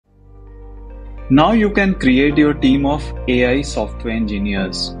Now you can create your team of AI software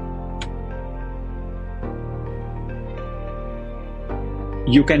engineers.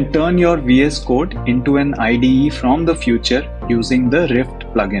 You can turn your VS Code into an IDE from the future using the Rift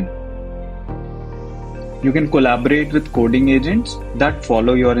plugin. You can collaborate with coding agents that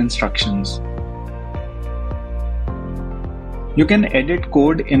follow your instructions. You can edit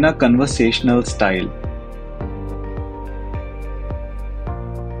code in a conversational style.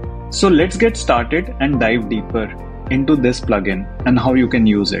 So let's get started and dive deeper into this plugin and how you can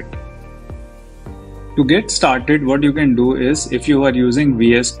use it. To get started, what you can do is, if you are using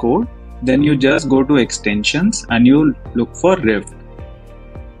VS Code, then you just go to extensions and you look for Rift.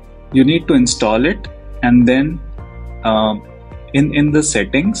 You need to install it, and then in the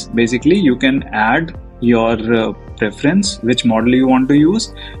settings, basically you can add your preference, which model you want to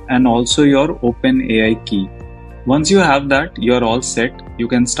use, and also your OpenAI key. Once you have that, you're all set. You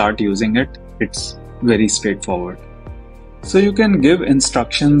can start using it. It's very straightforward. So you can give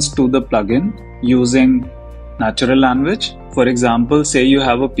instructions to the plugin using natural language. For example, say you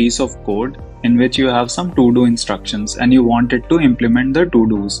have a piece of code in which you have some to-do instructions and you want it to implement the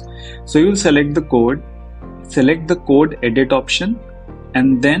to-dos. So you'll select the code edit option,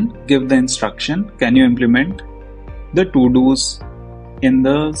 and then give the instruction, can you implement the to-dos in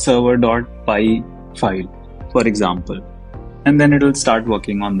the server.py file, for example, and then it will start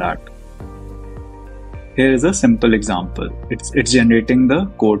working on that. Here is a simple example. It's generating the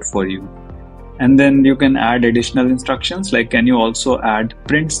code for you. And then you can add additional instructions like, can you also add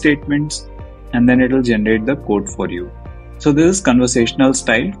print statements, and then it will generate the code for you. So this is conversational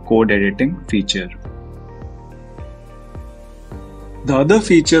style code editing feature. The other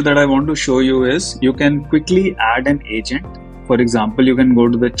feature that I want to show you is you can quickly add an agent. For example, you can go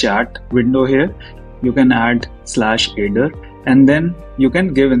to the chat window here. You can add /aider, and then you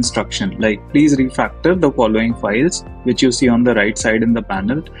can give instruction like, please refactor the following files, which you see on the right side in the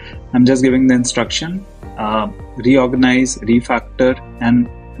panel. I'm just giving the instruction, reorganize, refactor, and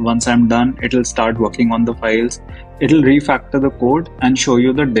once I'm done, it'll start working on the files. It'll refactor the code and show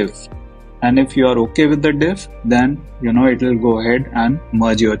you the diff. And if you are okay with the diff, then it will go ahead and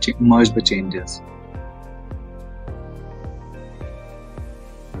merge the changes.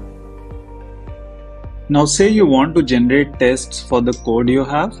 Now say you want to generate tests for the code you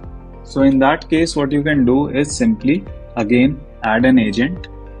have. So in that case, what you can do is simply again add an agent.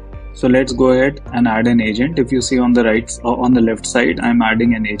 So let's go ahead and add an agent. If you see on the right or on the left side, I'm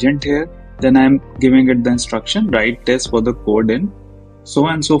adding an agent here. Then I'm giving it the instruction, write tests for the code in so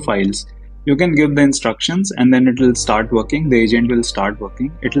and so files. You can give the instructions and then it will start working. The agent will start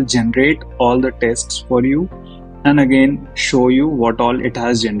working. It will generate all the tests for you and again show you what all it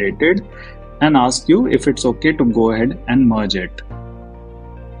has generated and ask you if it's okay to go ahead and merge it.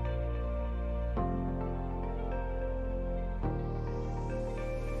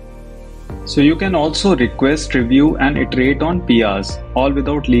 So you can also request, review and iterate on PRs, all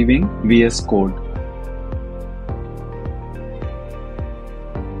without leaving VS Code.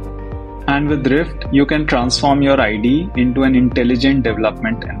 And with Rift, you can transform your IDE into an intelligent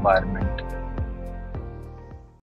development environment.